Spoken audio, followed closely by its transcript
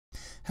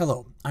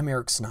Hello, I'm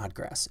Eric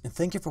Snodgrass, and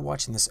thank you for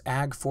watching this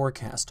Ag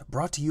Forecast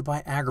brought to you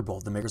by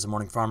Agrible, the makers of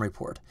Morning Farm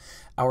Report.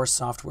 Our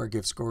software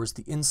gives growers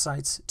the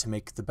insights to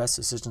make the best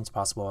decisions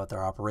possible about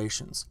their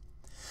operations.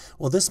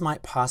 Well, this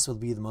might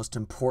possibly be the most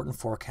important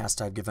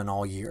forecast I've given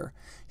all year.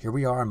 Here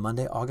we are on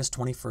Monday, August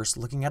 21st,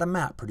 looking at a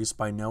map produced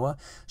by NOAA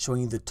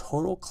showing you the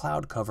total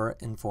cloud cover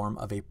in form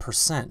of a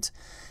percent.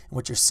 And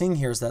what you're seeing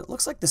here is that it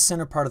looks like the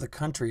center part of the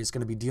country is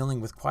going to be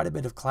dealing with quite a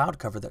bit of cloud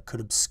cover that could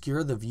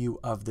obscure the view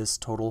of this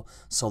total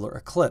solar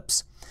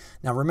eclipse.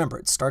 Now remember,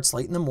 it starts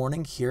late in the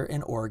morning here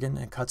in Oregon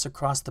and cuts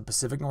across the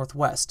Pacific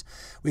Northwest.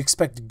 We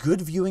expect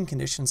good viewing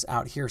conditions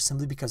out here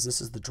simply because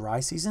this is the dry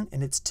season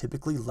and it's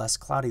typically less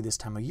cloudy this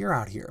time of year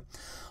out here.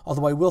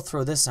 Although I will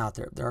throw this out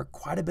there, there are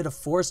quite a bit of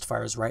forest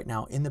fires right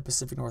now in the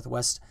Pacific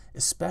Northwest,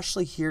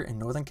 especially here in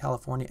Northern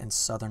California and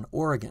Southern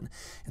Oregon.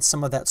 And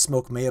some of that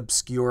smoke may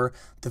obscure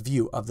the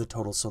view of the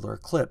total solar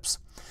eclipse.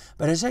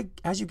 But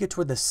as you get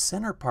toward the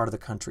center part of the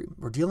country,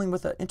 we're dealing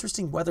with an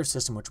interesting weather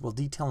system, which we'll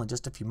detail in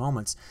just a few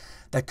moments,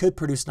 that could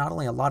produce not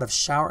only a lot of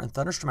shower and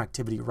thunderstorm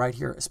activity right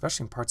here,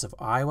 especially in parts of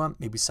Iowa,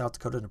 maybe South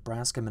Dakota,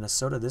 Nebraska,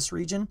 Minnesota, this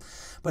region,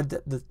 but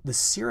the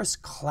cirrus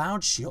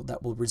cloud shield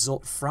that will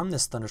result from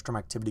this thunderstorm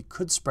activity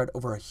could spread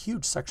over a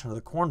huge section of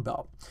the Corn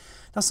Belt.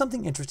 Now,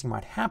 something interesting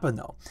might happen,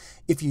 though.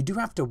 If you do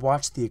have to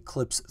watch the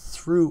eclipse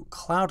through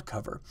cloud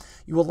cover,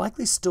 you will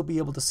likely still be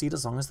able to see it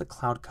as long as the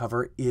cloud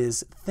cover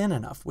is thin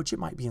enough, which it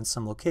might be in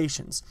some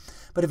locations.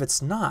 But if it's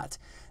not,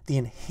 the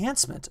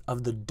enhancement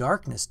of the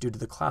darkness due to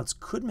the clouds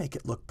could make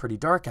it look pretty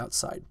dark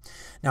outside.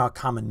 Now, a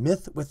common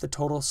myth with the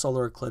total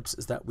solar eclipse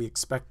is that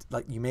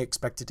you may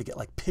expect it to get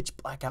like pitch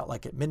black out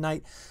like at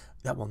midnight.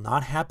 That will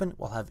not happen.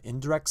 We'll have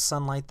indirect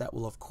sunlight that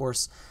will, of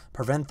course,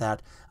 prevent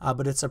that.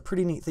 But it's a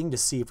pretty neat thing to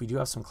see if we do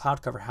have some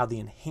cloud cover, how the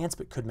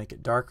enhancement could make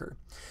it darker.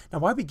 Now,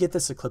 why we get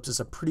this eclipse is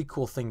a pretty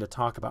cool thing to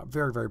talk about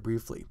very, very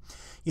briefly.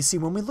 You see,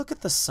 when we look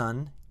at the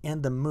sun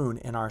and the moon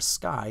in our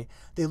sky,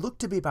 they look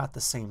to be about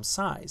the same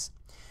size.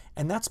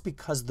 And that's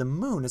because the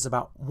moon is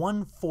about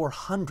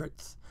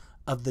 1/400th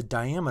of the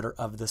diameter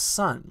of the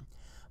sun.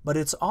 But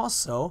it's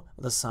also,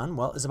 the sun,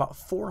 well, is about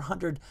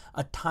 400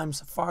 times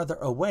farther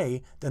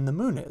away than the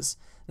moon is.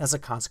 And as a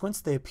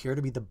consequence, they appear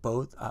to be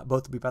both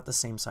to be about the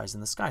same size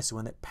in the sky. So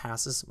when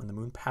the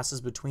moon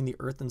passes between the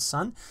Earth and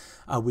sun,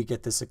 we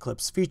get this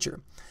eclipse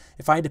feature.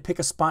 If I had to pick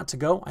a spot to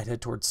go, I'd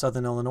head towards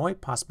southern Illinois,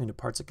 possibly into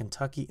parts of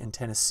Kentucky and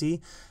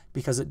Tennessee,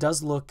 because it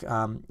does look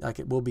like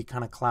it will be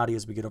kind of cloudy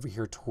as we get over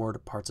here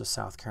toward parts of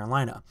South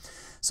Carolina.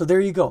 So there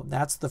you go.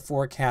 That's the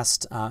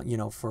forecast,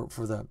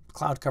 for the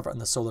cloud cover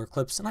and the solar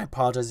eclipse. And I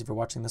apologize if you're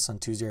watching this on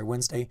Tuesday or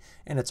Wednesday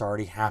and it's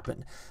already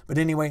happened. But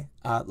anyway,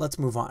 let's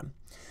move on.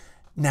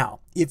 Now,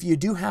 if you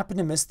do happen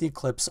to miss the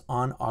eclipse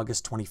on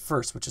August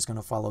 21st, which is going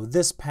to follow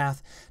this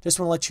path, just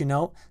want to let you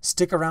know,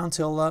 stick around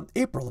till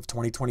April of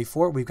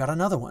 2024. We've got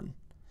another one.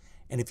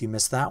 And if you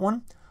miss that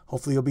one,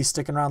 hopefully you'll be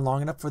sticking around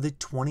long enough for the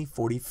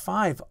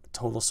 2045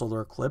 total solar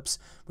eclipse,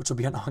 which will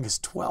be on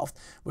August 12th,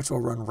 which will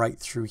run right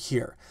through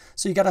here.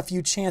 So you got a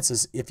few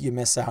chances if you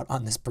miss out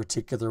on this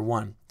particular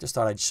one. Just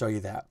thought I'd show you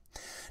that.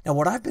 Now,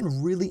 what I've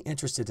been really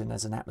interested in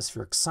as an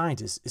atmospheric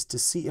scientist is to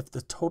see if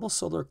the total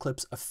solar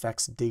eclipse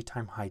affects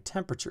daytime high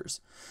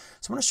temperatures.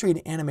 So I want to show you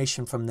an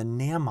animation from the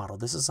NAM model.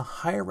 This is a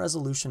higher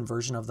resolution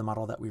version of the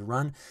model that we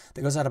run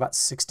that goes out about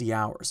 60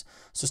 hours.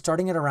 So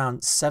starting at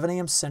around 7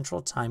 a.m.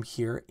 Central Time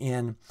here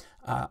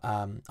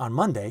on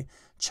Monday,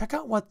 check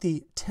out what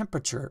the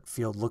temperature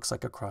field looks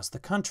like across the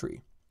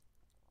country.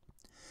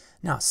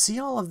 Now, see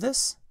all of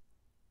this?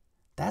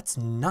 That's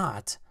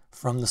not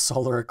from the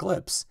solar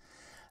eclipse.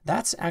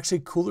 That's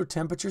actually cooler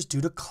temperatures due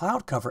to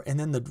cloud cover. And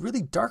then the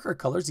really darker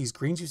colors, these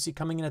greens you see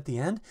coming in at the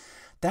end,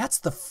 that's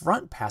the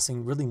front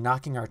passing, really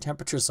knocking our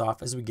temperatures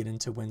off as we get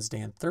into Wednesday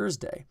and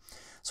Thursday.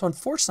 So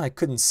unfortunately, I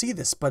couldn't see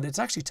this, but it's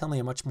actually telling me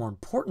a much more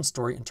important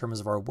story in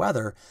terms of our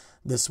weather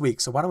this week.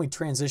 So why don't we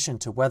transition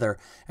to weather,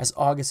 as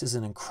August is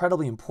an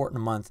incredibly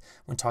important month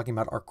when talking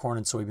about our corn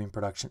and soybean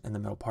production in the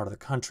middle part of the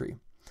country.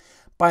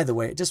 By the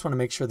way, I just want to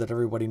make sure that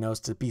everybody knows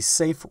to be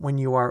safe when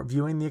you are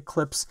viewing the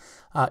eclipse.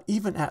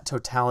 Even at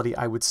totality,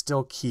 I would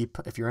still keep,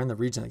 if you're in the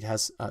region that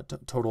has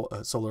total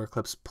solar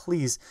eclipse,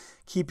 please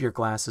keep your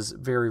glasses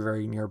very,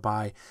 very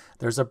nearby.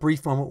 There's a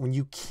brief moment when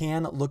you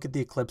can look at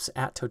the eclipse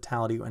at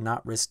totality and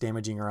not risk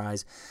damaging your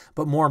eyes.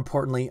 But more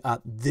importantly,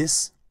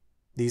 these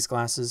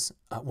glasses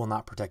will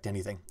not protect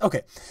anything.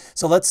 Okay,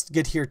 so let's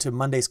get here to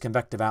Monday's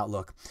convective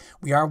outlook.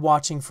 We are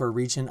watching for a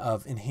region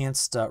of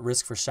enhanced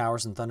risk for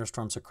showers and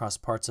thunderstorms across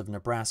parts of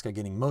Nebraska,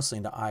 getting mostly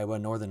into Iowa,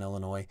 northern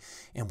Illinois,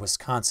 and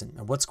Wisconsin.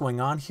 And what's going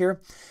on here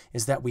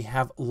is that we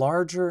have a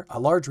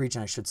large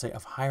region, I should say,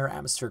 of higher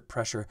atmospheric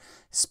pressure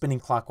spinning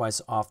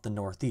clockwise off the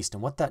northeast.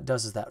 And what that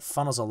does is that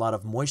funnels a lot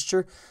of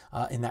moisture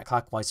in that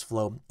clockwise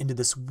flow into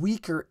this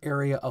weaker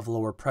area of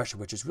lower pressure,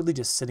 which is really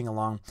just sitting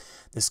along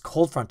this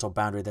cold frontal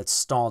boundary that's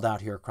stalled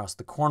out here across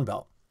the Corn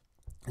Belt.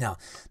 Now,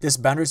 this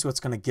boundary is what's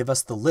going to give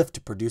us the lift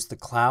to produce the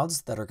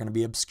clouds that are going to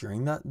be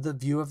obscuring the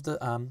view of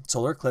the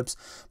solar eclipse,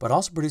 but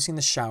also producing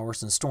the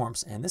showers and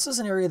storms. And this is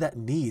an area that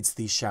needs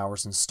these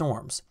showers and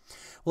storms.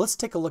 Well, let's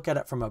take a look at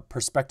it from a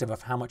perspective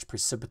of how much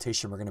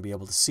precipitation we're going to be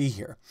able to see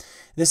here.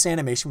 This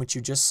animation, which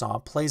you just saw,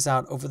 plays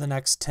out over the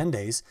next 10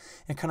 days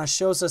and kind of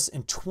shows us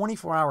in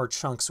 24-hour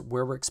chunks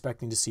where we're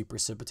expecting to see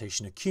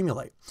precipitation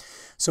accumulate.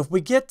 So if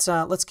we get,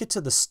 let's get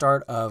to the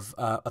start of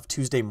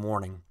Tuesday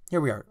morning. Here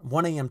we are,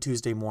 1 a.m.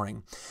 Tuesday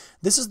morning.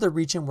 This is the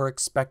region we're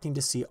expecting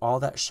to see all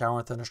that shower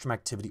and thunderstorm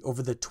activity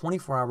over the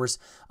 24 hours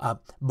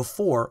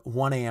before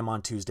 1 a.m.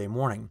 on Tuesday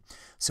morning.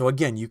 So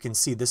again, you can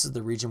see this is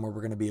the region where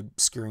we're going to be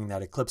obscuring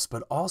that eclipse,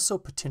 but also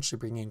potentially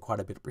bringing in quite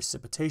a bit of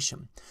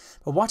precipitation.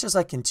 But watch as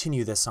I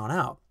continue this on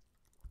out.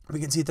 We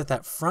can see that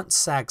that front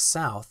sags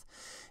south.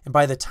 And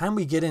by the time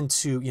we get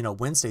into,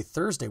 Wednesday,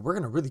 Thursday, we're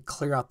going to really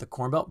clear out the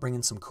Corn Belt, bring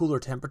in some cooler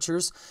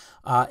temperatures,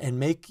 and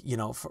make,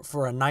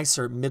 for a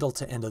nicer middle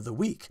to end of the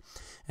week.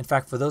 In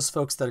fact, for those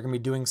folks that are going to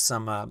be doing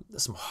some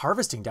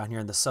harvesting down here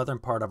in the southern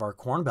part of our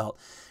Corn Belt,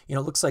 it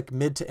looks like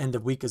mid to end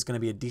of week is going to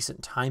be a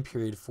decent time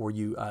period for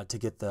you to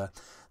get the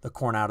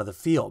corn out of the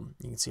field.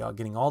 You can see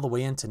getting all the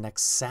way into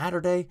next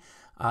Saturday,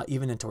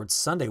 even in towards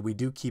Sunday, we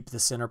do keep the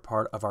center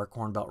part of our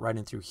Corn Belt right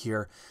in through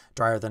here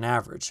drier than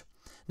average.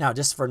 Now,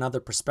 just for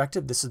another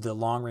perspective, this is the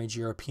long-range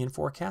European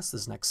forecast.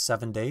 This next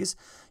 7 days.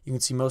 You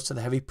can see most of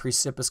the heavy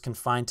precip is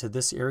confined to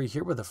this area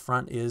here where the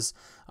front is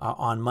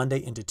on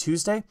Monday into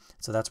Tuesday.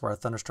 So that's where our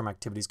thunderstorm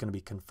activity is going to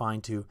be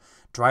confined to.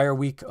 Drier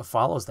week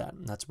follows that,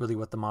 and that's really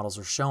what the models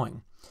are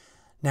showing.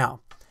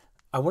 Now,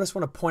 I just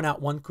want to point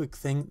out one quick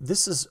thing.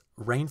 This is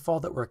rainfall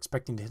that we're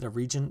expecting to hit a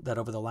region that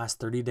over the last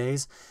 30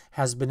 days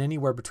has been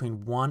anywhere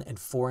between 1 and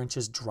 4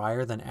 inches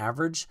drier than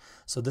average.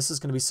 So this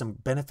is going to be some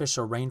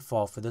beneficial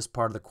rainfall for this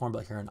part of the Corn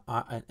Belt here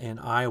in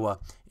Iowa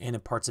and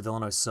in parts of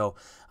Illinois. So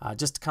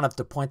just kind of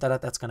to point that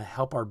out, that's going to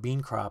help our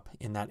bean crop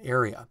in that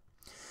area.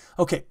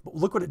 Okay, but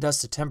look what it does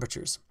to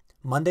temperatures.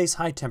 Monday's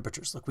high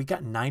temperatures. Look, we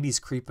got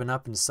 90s creeping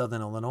up into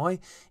southern Illinois,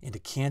 into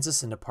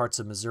Kansas, into parts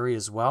of Missouri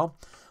as well.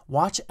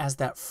 Watch as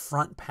that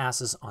front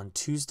passes on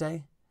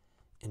Tuesday,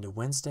 into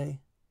Wednesday,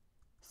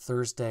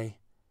 Thursday,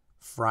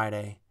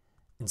 Friday,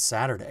 and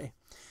Saturday.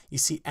 You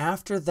see,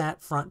 after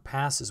that front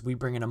passes, we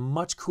bring in a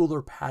much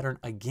cooler pattern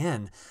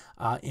again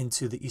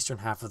into the eastern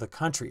half of the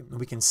country. And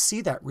we can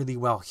see that really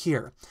well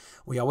here.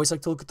 We always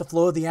like to look at the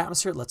flow of the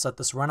atmosphere. Let's let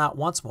this run out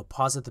once, and we'll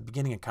pause at the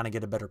beginning and kind of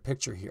get a better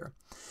picture here.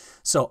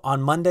 So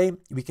on Monday,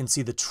 we can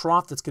see the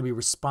trough that's going to be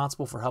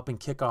responsible for helping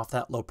kick off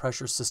that low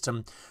pressure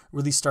system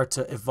really start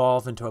to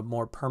evolve into a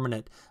more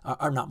permanent,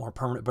 or not more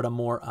permanent, but a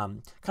more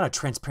kind of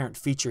transparent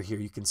feature here.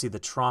 You can see the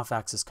trough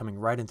axis coming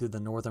right in through the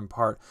northern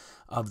part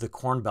of the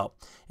Corn Belt.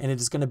 And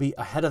it is going to be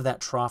ahead of that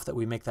trough that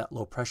we make that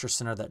low pressure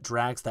center that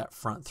drags that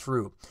front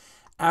through.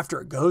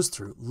 After it goes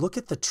through, look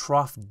at the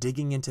trough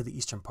digging into the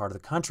eastern part of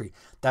the country.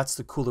 That's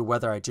the cooler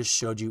weather I just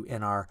showed you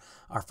in our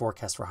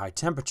forecast for high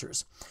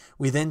temperatures.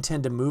 We then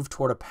tend to move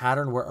toward a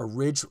pattern where a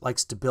ridge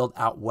likes to build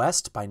out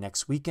west by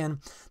next weekend.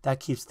 That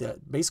keeps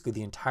basically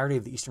the entirety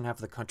of the eastern half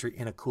of the country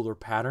in a cooler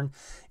pattern.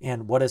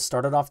 And what has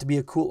started off to be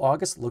a cool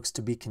August looks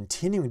to be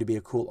continuing to be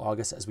a cool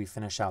August as we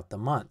finish out the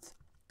month.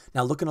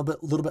 Now, looking a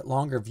little bit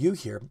longer view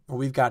here, what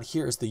we've got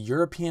here is the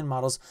European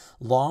model's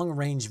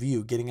long-range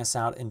view getting us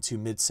out into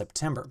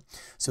mid-September.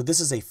 So this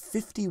is a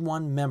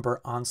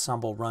 51-member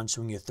ensemble run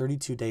showing you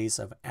 32 days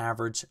of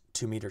average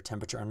 2-meter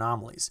temperature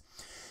anomalies.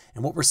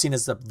 And what we're seeing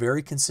is a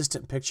very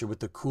consistent picture with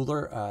the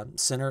cooler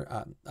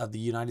center of the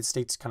United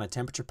States kind of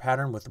temperature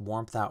pattern with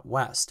warmth out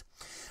west.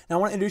 Now, I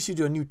want to introduce you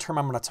to a new term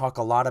I'm going to talk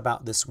a lot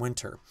about this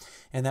winter.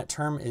 And that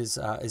term is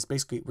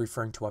basically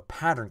referring to a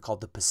pattern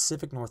called the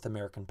Pacific North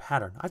American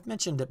pattern. I've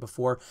mentioned it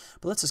before,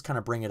 but let's just kind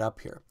of bring it up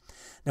here.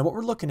 Now, what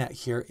we're looking at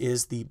here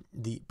is the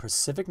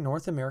Pacific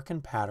North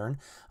American pattern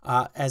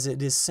as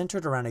it is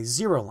centered around a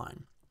zero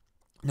line.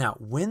 Now,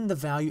 when the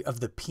value of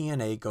the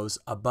PNA goes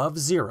above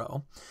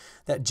 0,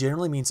 that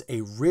generally means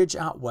a ridge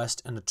out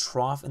west and a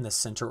trough in the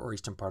center or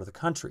eastern part of the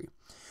country.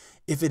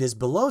 If it is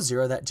below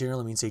 0, that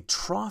generally means a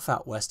trough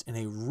out west and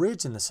a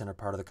ridge in the center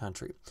part of the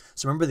country.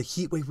 So remember the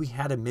heat wave we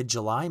had in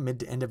mid-July, mid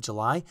to end of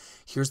July?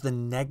 Here's the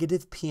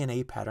negative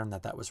PNA pattern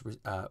that was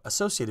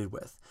associated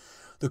with.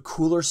 The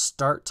cooler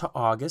start to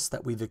August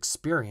that we've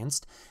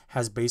experienced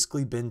has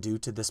basically been due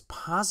to this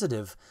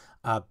positive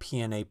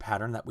PNA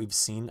pattern that we've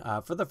seen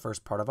for the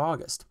first part of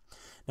August.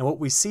 Now, what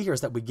we see here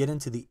is that we get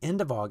into the end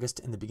of August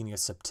and the beginning of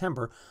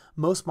September.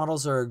 Most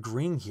models are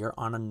agreeing here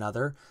on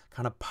another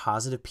kind of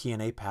positive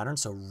PNA pattern.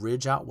 So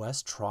ridge out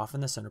west, trough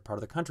in the center part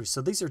of the country.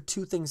 So these are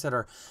two things that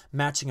are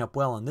matching up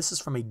well. And this is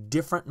from a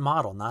different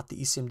model, not the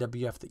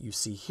ECMWF that you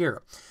see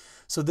here.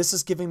 So this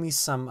is giving me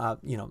some,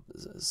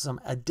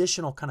 some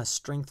additional kind of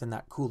strength in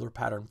that cooler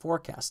pattern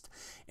forecast.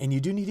 And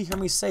you do need to hear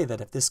me say that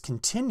if this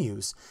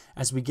continues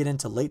as we get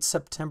into late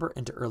September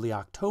into early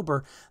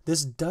October,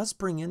 this does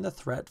bring in the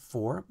threat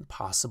for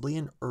possibly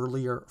an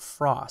earlier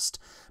frost.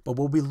 But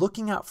we'll be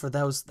looking out for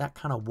that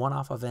kind of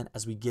one-off event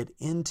as we get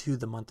into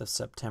the month of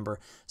September,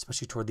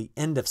 especially toward the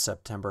end of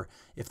September,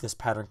 if this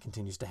pattern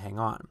continues to hang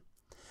on.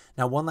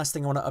 Now, one last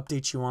thing I want to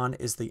update you on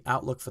is the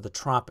outlook for the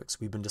tropics.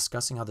 We've been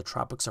discussing how the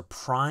tropics are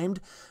primed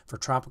for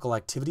tropical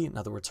activity. In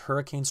other words,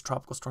 hurricanes,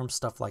 tropical storms,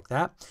 stuff like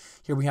that.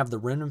 Here we have the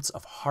remnants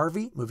of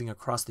Harvey moving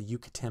across the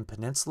Yucatan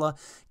Peninsula,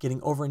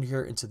 getting over in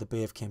here into the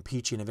Bay of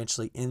Campeche and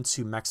eventually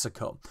into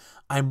Mexico.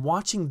 I'm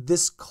watching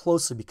this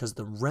closely because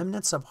the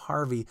remnants of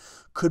Harvey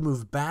could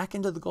move back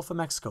into the Gulf of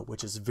Mexico,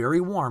 which is very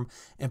warm,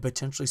 and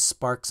potentially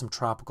spark some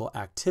tropical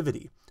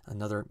activity.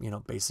 Another,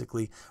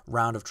 basically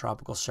round of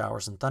tropical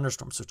showers and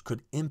thunderstorms, which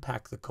could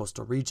impact the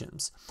coastal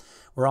regions.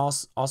 We're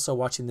also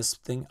watching this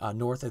thing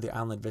north of the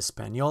island of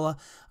Hispaniola,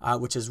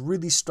 which has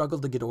really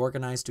struggled to get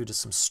organized due to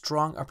some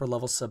strong upper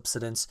level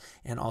subsidence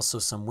and also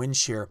some wind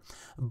shear.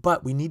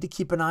 But we need to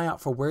keep an eye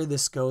out for where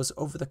this goes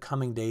over the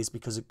coming days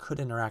because it could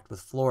interact with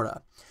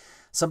Florida.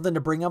 Something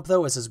to bring up,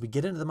 though, is as we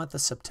get into the month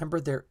of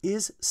September, there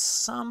is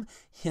some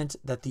hint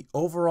that the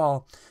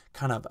overall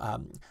kind of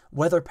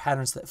weather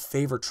patterns that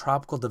favor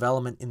tropical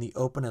development in the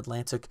open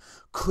Atlantic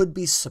could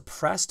be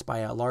suppressed by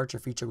a larger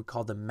feature we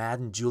call the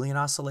Madden-Julian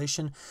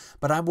Oscillation.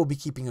 But I will be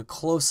keeping a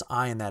close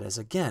eye on that as,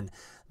 again,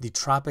 the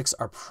tropics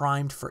are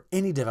primed for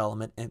any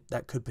development and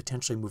that could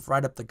potentially move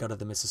right up the gut of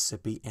the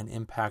Mississippi and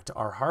impact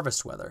our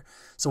harvest weather.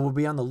 So we'll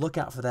be on the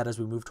lookout for that as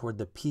we move toward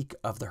the peak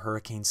of the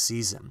hurricane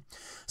season.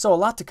 So a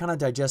lot to kind of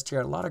digest here,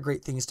 a lot of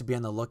great things to be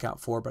on the lookout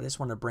for, but I just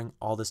want to bring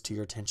all this to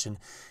your attention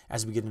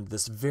as we get into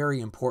this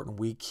very important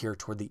week here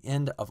toward the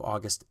end of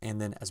August and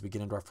then as we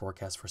get into our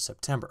forecast for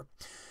September.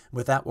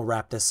 With that, we'll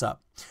wrap this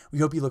up. We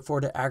hope you look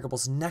forward to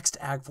Agrible's next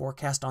Ag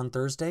Forecast on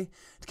Thursday.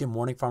 To get a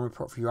morning farm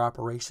report for your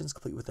operations,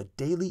 complete with a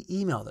daily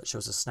email that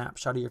shows a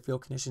snapshot of your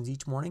field conditions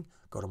each morning,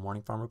 go to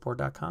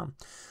morningfarmreport.com.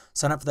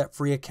 Sign up for that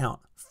free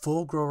account.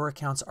 Full grower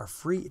accounts are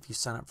free if you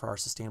sign up for our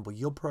Sustainable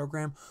Yield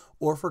Program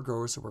or for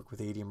growers who work with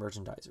AD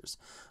merchandisers.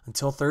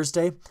 Until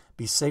Thursday,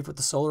 be safe with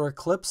the solar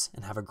eclipse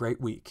and have a great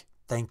week.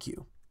 Thank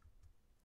you.